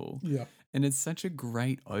beautiful. Yeah. And it's such a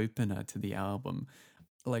great opener to the album.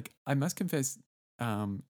 Like, I must confess,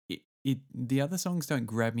 the other songs don't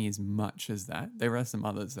grab me as much as that. There are some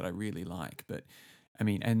others that I really like, but I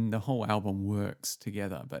mean, and the whole album works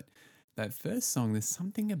together. But that first song, there's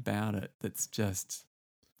something about it that's just,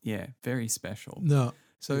 very special. No.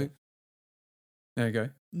 So there you go.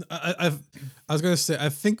 I was going to say, I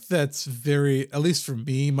think that's very, at least for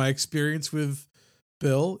me, my experience with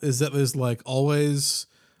Bill is that there's like always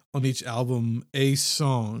on each album a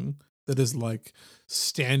song that is like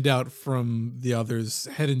stand out from the others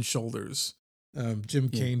head and shoulders. Jim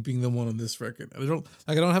Cain being the one on this record.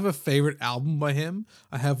 I don't have a favorite album by him.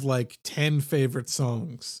 I have like 10 favorite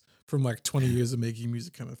songs from like 20 years of making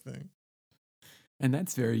music kind of thing. And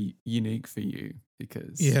that's very unique for you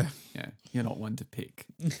because you're not one to pick.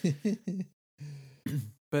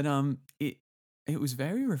 But it was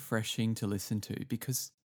very refreshing to listen to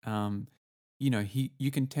because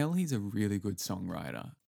you can tell he's a really good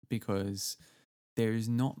songwriter because there is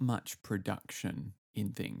not much production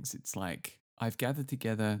in things. It's like I've gathered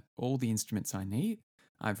together all the instruments I need.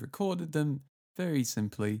 I've recorded them very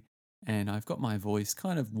simply, and I've got my voice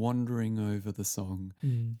kind of wandering over the song,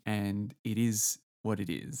 and it is what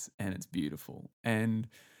it is, and it's beautiful. And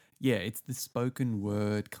it's the spoken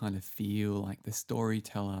word kind of feel, like the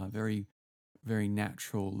storyteller, very, very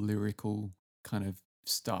natural, lyrical kind of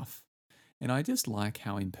stuff. And I just like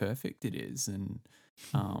how imperfect it is. And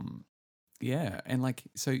and like,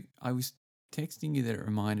 so I was texting you that it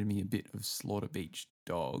reminded me a bit of Slaughter Beach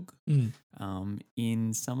Dog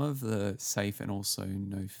in some of the Safe and also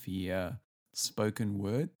No Fear spoken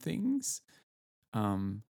word things.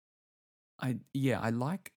 I'm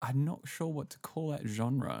not sure what to call that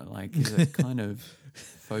genre. Like, is it kind of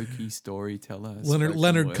folky storyteller?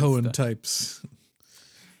 Leonard Cohen types.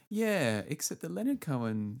 Yeah, except that Leonard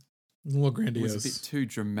Cohen more grandiose. Was a bit too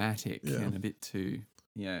dramatic and a bit too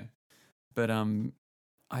But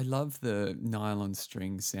I love the nylon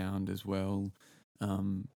string sound as well.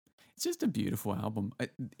 It's just a beautiful album.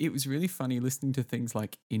 It was really funny listening to things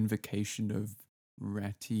like Invocation of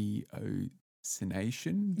Ratiocination.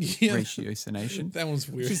 Ratiocination. That one's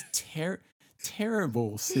weird. Just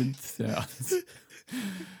terrible synth sounds.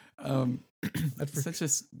 Such a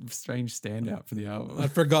strange standout for the album.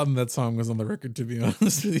 I'd forgotten that song was on the record, to be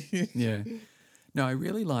honest with you. Yeah. No, I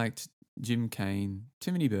really liked Jim Cain,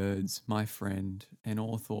 Too Many Birds, My Friend, and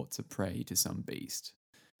All Thoughts Are Prey to Some Beast.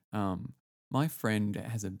 My Friend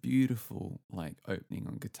has a beautiful opening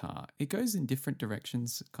on guitar. It goes in different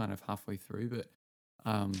directions kind of halfway through, but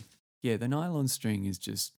the nylon string is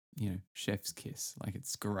just, chef's kiss. Like,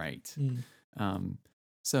 it's great.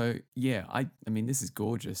 So yeah, I mean, this is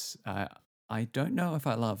gorgeous. I don't know if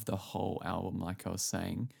I love the whole album, like I was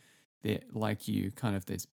saying. There, like you, kind of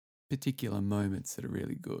there's particular moments that are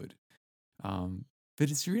really good. But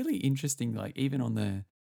it's really interesting, like even on the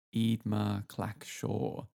Eadmar Clack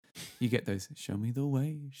Shore, you get those show me the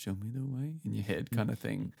way in your head kind of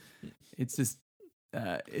thing. It's just,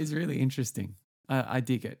 it's really interesting. I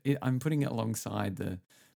dig it. I'm putting it alongside the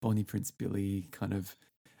Bonnie Prince Billy kind of,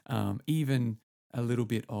 even a little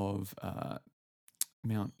bit of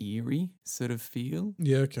Mount Eerie sort of feel.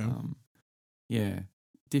 Yeah, okay.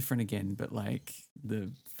 Different again, but like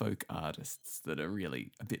the folk artists that are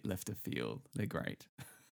really a bit left of field. They're great.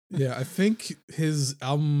 Yeah, I think his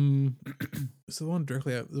album is the one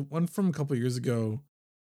directly out. The one from a couple of years ago,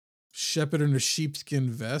 Shepherd in a Sheepskin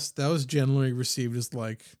Vest. That was generally received as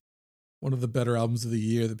like one of the better albums of the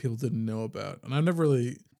year that people didn't know about, and I've never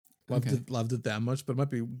really loved it that much. But it might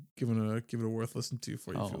be give it a worth listen to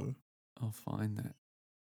for you. I'll find that.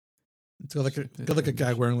 It's got like a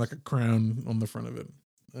guy wearing like a crown on the front of it.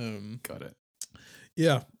 Got it.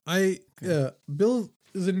 Yeah, Bill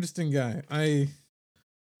is an interesting guy. I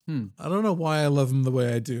don't know why I love him the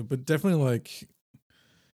way I do, but definitely like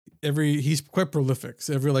he's quite prolific.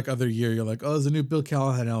 So every like other year, you're like, oh, there's a new Bill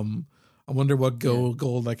Callahan album. I wonder what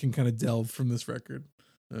gold I can kind of delve from this record.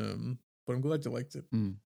 But I'm glad you liked it.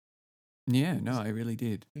 Yeah, no, I really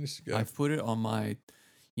did. I've put it on my,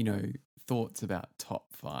 thoughts about top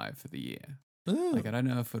 5 for the year. Oh. Like, I don't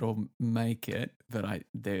know if it'll make it, but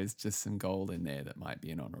there's just some gold in there that might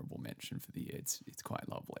be an honorable mention for the year. It's quite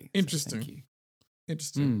lovely. Interesting. So thank you.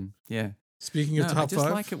 Interesting. Yeah. Speaking of top 5, I just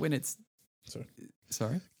like it when it's.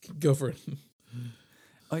 Sorry. Go for it.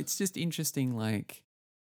 Oh, it's just interesting. Like,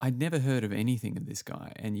 I'd never heard of anything of this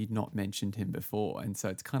guy, and you'd not mentioned him before, and so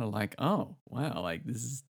it's kind of like, oh wow, like this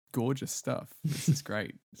is gorgeous stuff. This is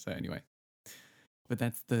great. So anyway. But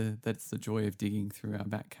that's the joy of digging through our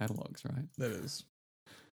back catalogs, right? That is.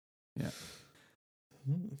 Yeah.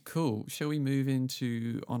 Cool. Shall we move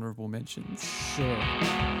into honorable mentions? Sure.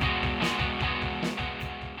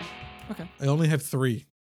 Okay. I only have 3.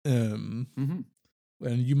 And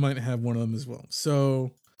you might have one of them as well.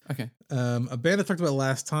 So, okay. A band I talked about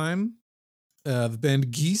last time, the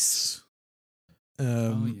band Geese.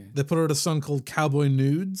 They put out a song called Cowboy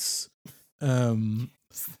Nudes.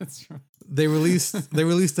 That's right. They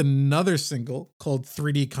released another single called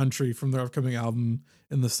 3D Country from their upcoming album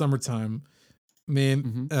in the summertime.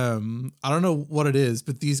 Man, I don't know what it is,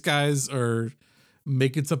 but these guys are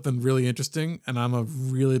making something really interesting, and I'm a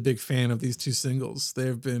really big fan of these 2 singles.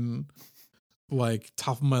 They've been like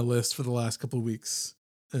top of my list for the last couple of weeks.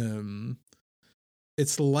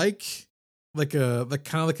 It's like kind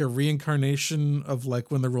of like a reincarnation of like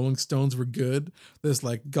when the Rolling Stones were good. There's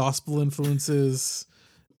like gospel influences.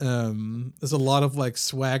 There's a lot of like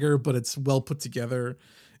swagger, but it's well put together.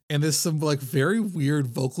 And there's some like very weird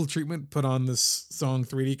vocal treatment put on this song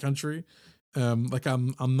 3D Country. Like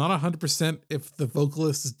I'm not 100% if the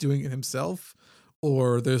vocalist is doing it himself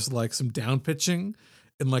or there's like some down pitching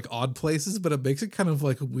in like odd places, but it makes it kind of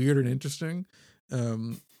like weird and interesting.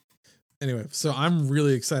 Anyway, so I'm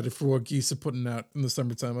really excited for what Geese are putting out in the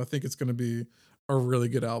summertime. I think it's going to be a really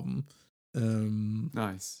good album.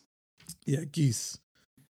 Nice. Yeah, Geese.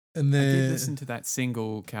 And then I did listen to that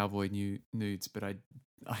single Cowboy Nudes, but I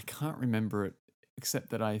can't remember it except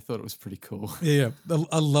that I thought it was pretty cool. Yeah.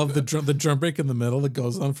 I love the drum break in the middle that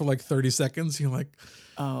goes on for like 30 seconds. You're like,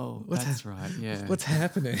 oh, that's right. Yeah. What's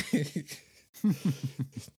happening? We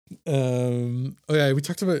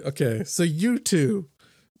talked about, so U2.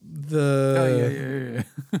 Yeah.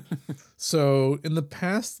 So in the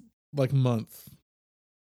past like month,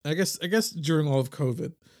 I guess during all of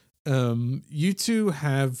COVID, U2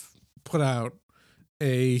 have put out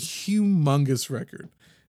a humongous record.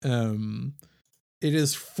 It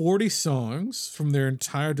is 40 songs from their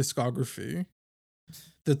entire discography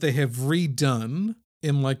that they have redone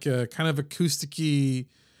in like a kind of acousticy,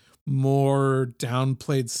 more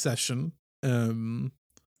downplayed session. And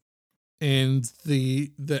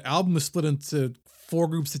the album is split into 4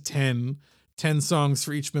 groups of 10 songs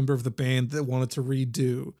for each member of the band that wanted to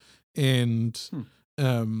redo. And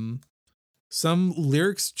some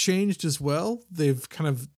lyrics changed as well. They've kind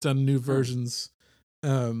of done new versions.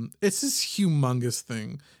 It's this humongous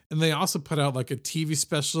thing. And they also put out like a TV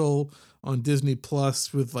special on Disney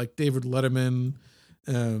Plus with like David Letterman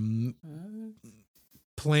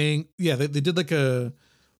playing. Yeah, they did like a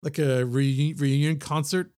reunion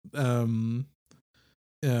concert,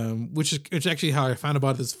 which is actually how I found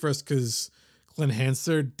about this first, because Glenn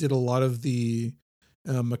Hansard did a lot of the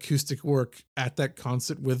acoustic work at that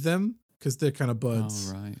concert with them, because they're kind of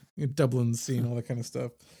buds. Oh, right. Dublin scene, all that kind of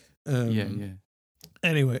stuff. Yeah.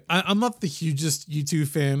 Anyway, I'm not the hugest U2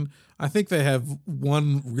 fan. I think they have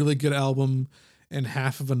one really good album and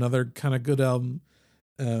half of another kind of good album.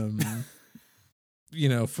 For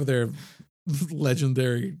their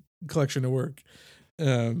legendary collection of work.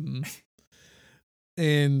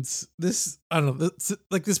 And this, I don't know,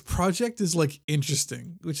 this project is like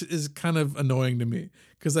interesting, which is kind of annoying to me,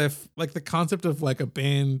 because I've like the concept of like a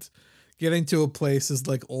band getting to a place as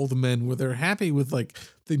like old men where they're happy with like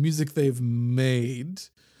the music they've made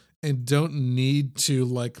and don't need to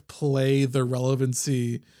like play the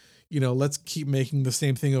relevancy, let's keep making the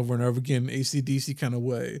same thing over and over again, AC/DC kind of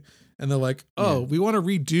way. And they're like, we want to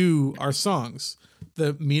redo our songs.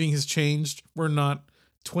 The meaning has changed. We're not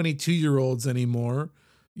 22-year-olds anymore.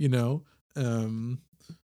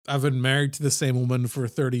 I've been married to the same woman for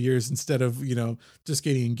 30 years instead of, just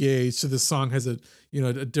getting engaged. So this song has a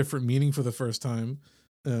different meaning for the first time.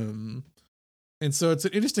 And so it's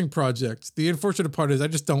an interesting project. The unfortunate part is I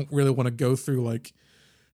just don't really want to go through like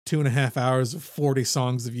 2.5 hours of 40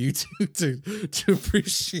 songs of U2 to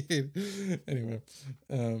appreciate. Anyway,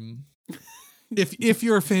 if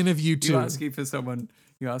you're a fan of U2,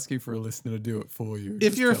 you're asking for a listener to do it for you.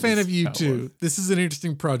 If you're a fan of U2, this is an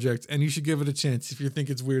interesting project, and you should give it a chance if you think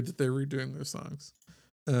it's weird that they're redoing their songs.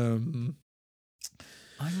 I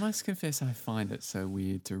must confess, I find it so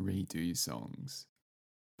weird to redo songs,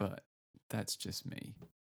 but that's just me.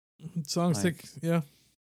 Songs yeah.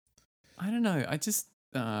 I don't know. I just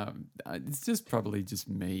it's just probably just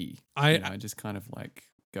me. I just kind of like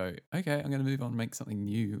go, okay, I'm going to move on and make something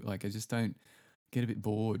new. Like I just don't get a bit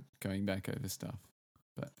bored going back over stuff.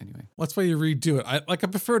 But anyway, that's why you redo it. I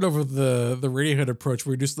prefer it over the Radiohead approach,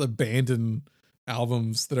 where you just abandon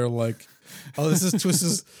albums that are like, oh, this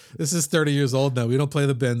is 30 years old now. We don't play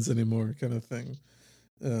the bends anymore, kind of thing.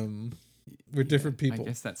 We're different people. I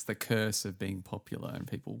guess that's the curse of being popular, and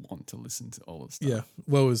people want to listen to all this stuff. Yeah,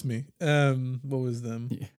 woe is me. Woe is them.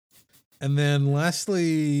 Yeah. And then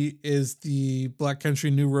lastly is the Black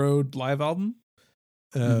Country New Road live album,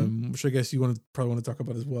 which I guess you probably want to talk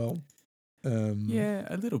about as well. Yeah,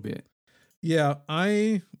 a little bit. Yeah,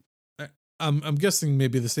 I'm guessing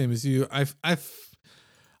maybe the same as you.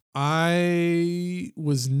 I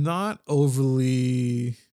was not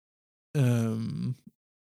overly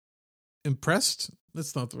impressed.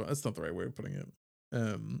 That's not the right way of putting it.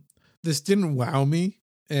 This didn't wow me,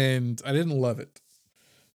 and I didn't love it.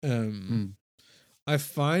 I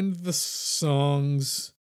find the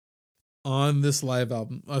songs on this live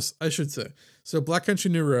album, I should say. So Black Country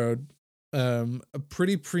New Road, a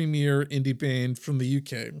pretty premier indie band from the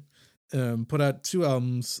UK, put out 2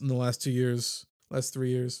 albums in the last 3 years,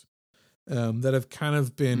 that have kind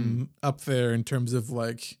of been up there in terms of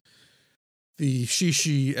like the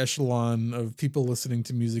shishi echelon of people listening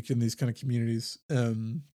to music in these kind of communities.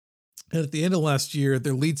 And at the end of last year,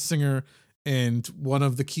 their lead singer and one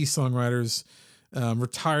of the key songwriters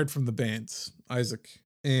retired from the band, Isaac.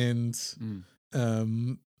 And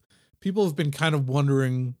people have been kind of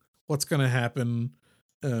wondering what's going to happen,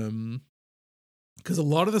 because a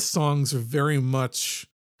lot of the songs are very much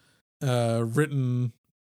written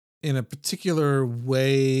in a particular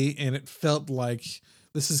way, and it felt like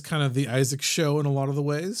this is kind of the Isaac show in a lot of the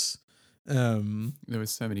ways. There were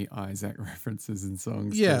so many Isaac references in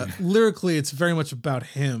songs. Yeah, lyrically, it's very much about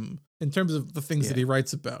him in terms of the things that he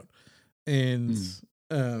writes about, and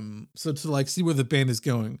so to like see where the band is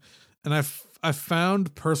going, and I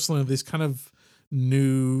found personally these kind of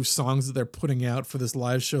new songs that they're putting out for this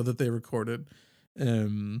live show that they recorded.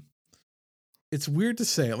 It's weird to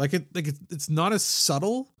say, it's not as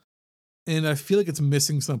subtle and I feel like it's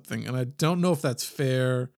missing something, and I don't know if that's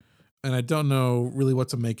fair, and I don't know really what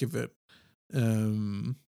to make of it.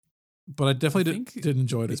 Um, but I I definitely think didn't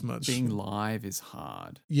enjoy it as much. being live is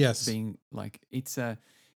hard. Yes. Being like it's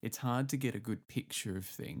hard to get a good picture of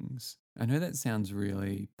things. I know that sounds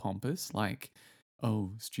really pompous, like,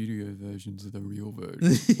 oh, studio versions are the real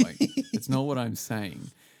versions. Like, it's not what I'm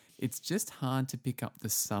saying. It's just hard to pick up the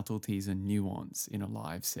subtleties and nuance in a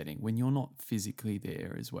live setting when you're not physically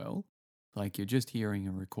there as well. Like, you're just hearing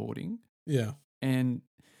a recording. Yeah. And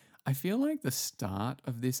I feel like the start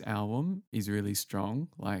of this album is really strong,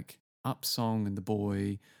 like Up Song and The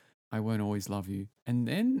Boy, I Won't Always Love You. And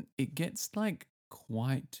then it gets like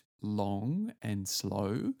quite long and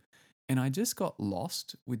slow. And I just got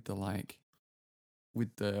lost with the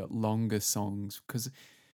longer songs because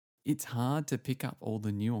it's hard to pick up all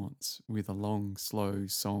the nuance with a long, slow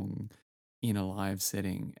song in a live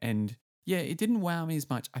setting. And yeah, it didn't wow me as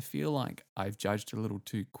much. I feel like I've judged a little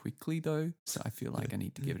too quickly though. So I feel like I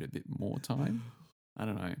need to give it a bit more time. I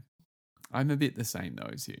don't know. I'm a bit the same though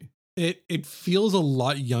as you. It feels a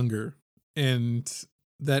lot younger, and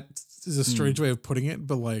that is a strange way of putting it,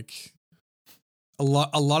 but like a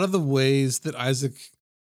lot of the ways that Isaac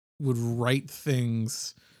would write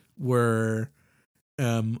things were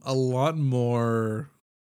a lot more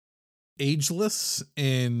ageless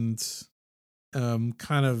and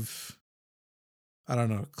kind of, I don't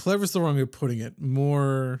know, clever's the wrong way of putting it,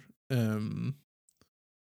 more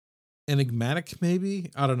enigmatic maybe.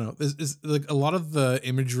 I don't know. Is like a lot of the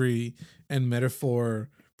imagery and metaphor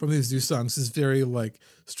from these new songs is very like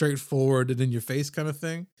straightforward and in your face kind of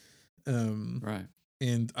thing. Right.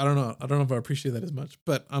 And I don't know if I appreciate that as much,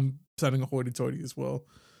 but I'm sounding a hoity-toity as well.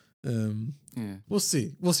 Yeah. We'll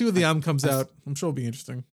see when the album comes out. I'm sure it'll be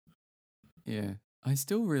interesting. Yeah. I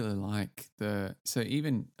still really like so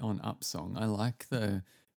even on Up Song, I like the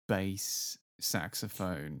bass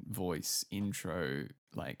saxophone voice intro,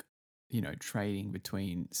 like, trading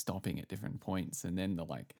between stopping at different points and then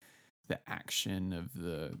the action of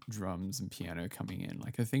the drums and piano coming in.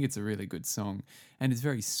 Like, I think it's a really good song and it's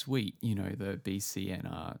very sweet, the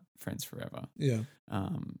BCNR Friends Forever. Yeah.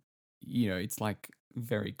 It's like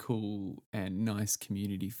very cool and nice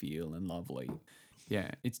community feel and lovely.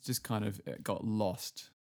 Yeah, it's just kind of got lost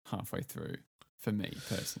halfway through for me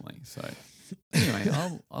personally. So anyway,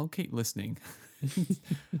 I'll keep listening.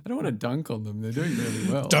 I don't want to dunk on them. They're doing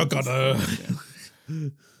really well. Dunk on them. Yeah.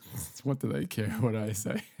 What do they care what I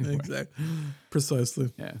say? Anyway. Exactly.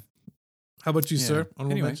 Precisely. Yeah. How about you, sir?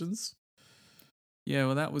 Honorable Anyway. mentions? Yeah,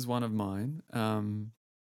 well, that was one of mine.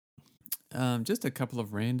 Just a couple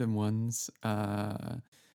of random ones.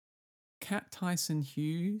 Cat Tyson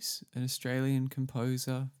Hughes, an Australian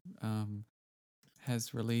composer,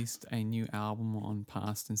 has released a new album on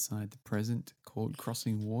Past Inside the Present called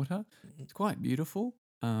Crossing Water. It's quite beautiful.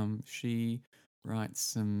 She writes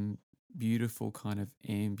some beautiful kind of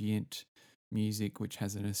ambient music which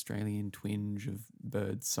has an Australian twinge of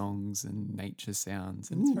bird songs and nature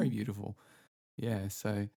sounds, and it's very beautiful. Yeah,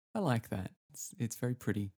 so I like that. It's very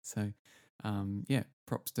pretty. So yeah,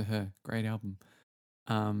 props to her. Great album.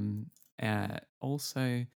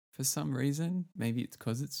 Also, for some reason, maybe it's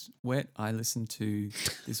because it's wet, I listened to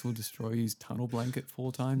This Will Destroy You's Tunnel Blanket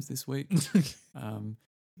 4 times this week.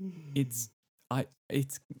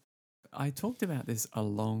 I talked about this a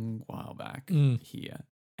long while back here,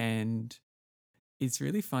 and it's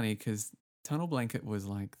really funny because Tunnel Blanket was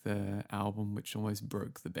like the album which almost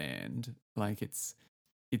broke the band. Like, it's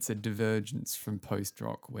a divergence from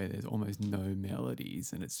post-rock where there's almost no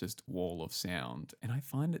melodies and it's just wall of sound. And I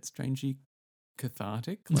find it strangely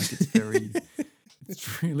cathartic. Like,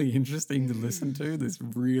 it's really interesting to listen to, this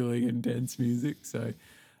really intense music. So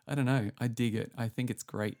I don't know. I dig it. I think it's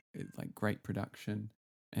great, like great production.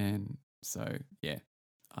 And so, yeah,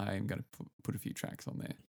 I'm going to put a few tracks on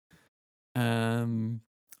there.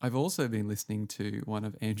 I've also been listening to one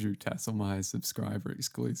of Andrew Tasselmeyer's subscriber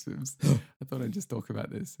exclusives. I thought I'd just talk about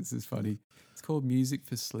this. This is funny. It's called Music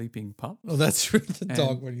for Sleeping Pups. Oh, that's right. The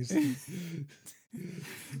dog when you sleep.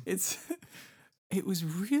 It was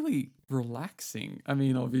really relaxing. I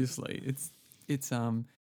mean, obviously, it's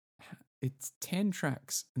 10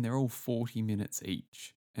 tracks and they're all 40 minutes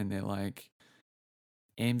each, and they're like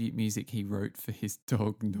ambient music he wrote for his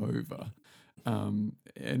dog Nova.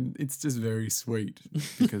 And it's just very sweet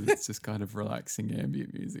because it's just kind of relaxing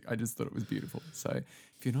ambient music. I just thought it was beautiful. So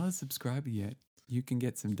if you're not a subscriber yet, you can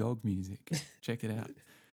get some dog music. Check it out.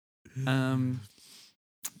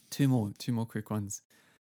 Two more quick ones.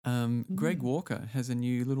 Greg Walker has a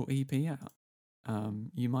new little EP out.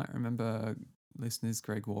 You might remember, listeners,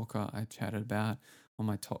 Greg Walker I chatted about on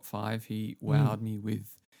my top 5. He wowed me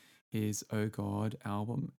with his Oh God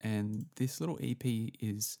album. And this little EP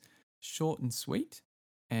is short and sweet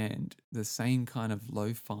and the same kind of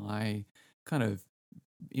lo-fi, kind of,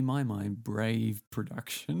 in my mind, brave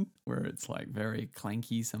production where it's like very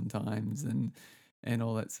clanky sometimes and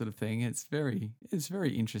all that sort of thing. It's very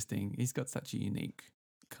interesting. He's got such a unique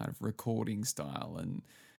kind of recording style and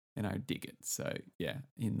I dig it. So yeah,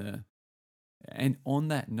 and on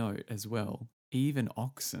that note as well, even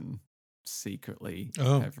Oxen secretly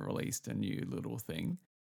have released a new little thing.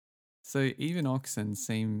 So even Oxen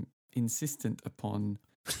seem insistent upon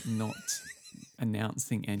not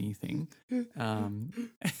announcing anything,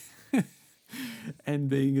 and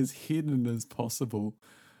being as hidden as possible.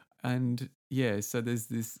 And yeah, so there's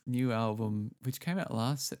this new album which came out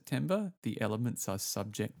last September, The Elements Are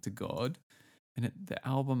Subject to God. And the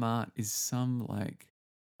album art is some like,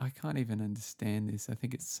 I can't even understand this. I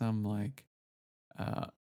think it's some like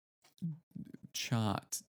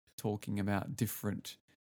chart talking about different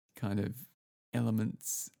kind of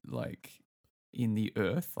elements like in the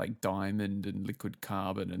earth, like diamond and liquid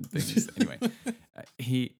carbon and things. Anyway,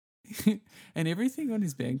 he and everything on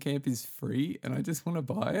his Bandcamp is free, and I just want to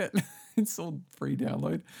buy it. It's all free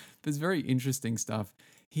download. There's very interesting stuff.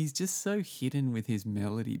 He's just so hidden with his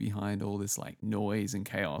melody behind all this like noise and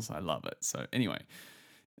chaos. I love it. So anyway,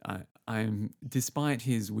 I'm despite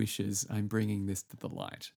his wishes, I'm bringing this to the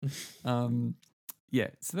light. Yeah,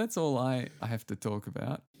 so that's all I have to talk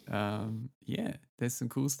about. Yeah, there's some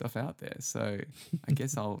cool stuff out there. So I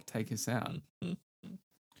guess I'll take us out.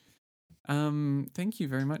 Thank you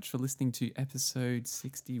very much for listening to episode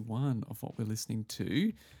 61 of What We're Listening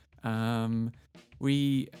To.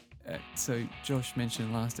 So Josh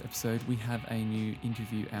mentioned last episode, we have a new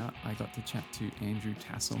interview out. I got to chat to Andrew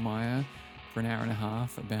Tasselmeyer for an hour and a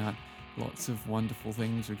half about lots of wonderful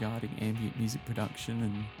things regarding ambient music production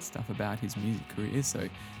and stuff about his music career. So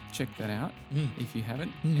check that out if you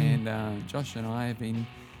haven't. And Josh and I have been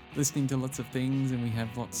listening to lots of things, and we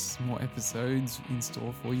have lots more episodes in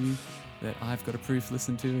store for you that I've got to proof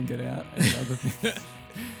listen to and get out and other things.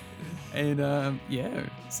 And yeah,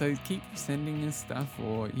 so keep sending us stuff,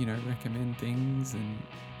 or recommend things, and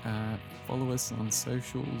follow us on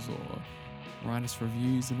socials or write us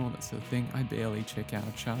reviews and all that sort of thing. I barely check our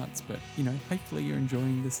charts, but hopefully you're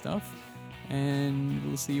enjoying this stuff, and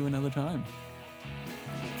we'll see you another time.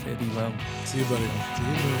 Fare thee well. See you, buddy. See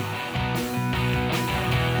you, buddy.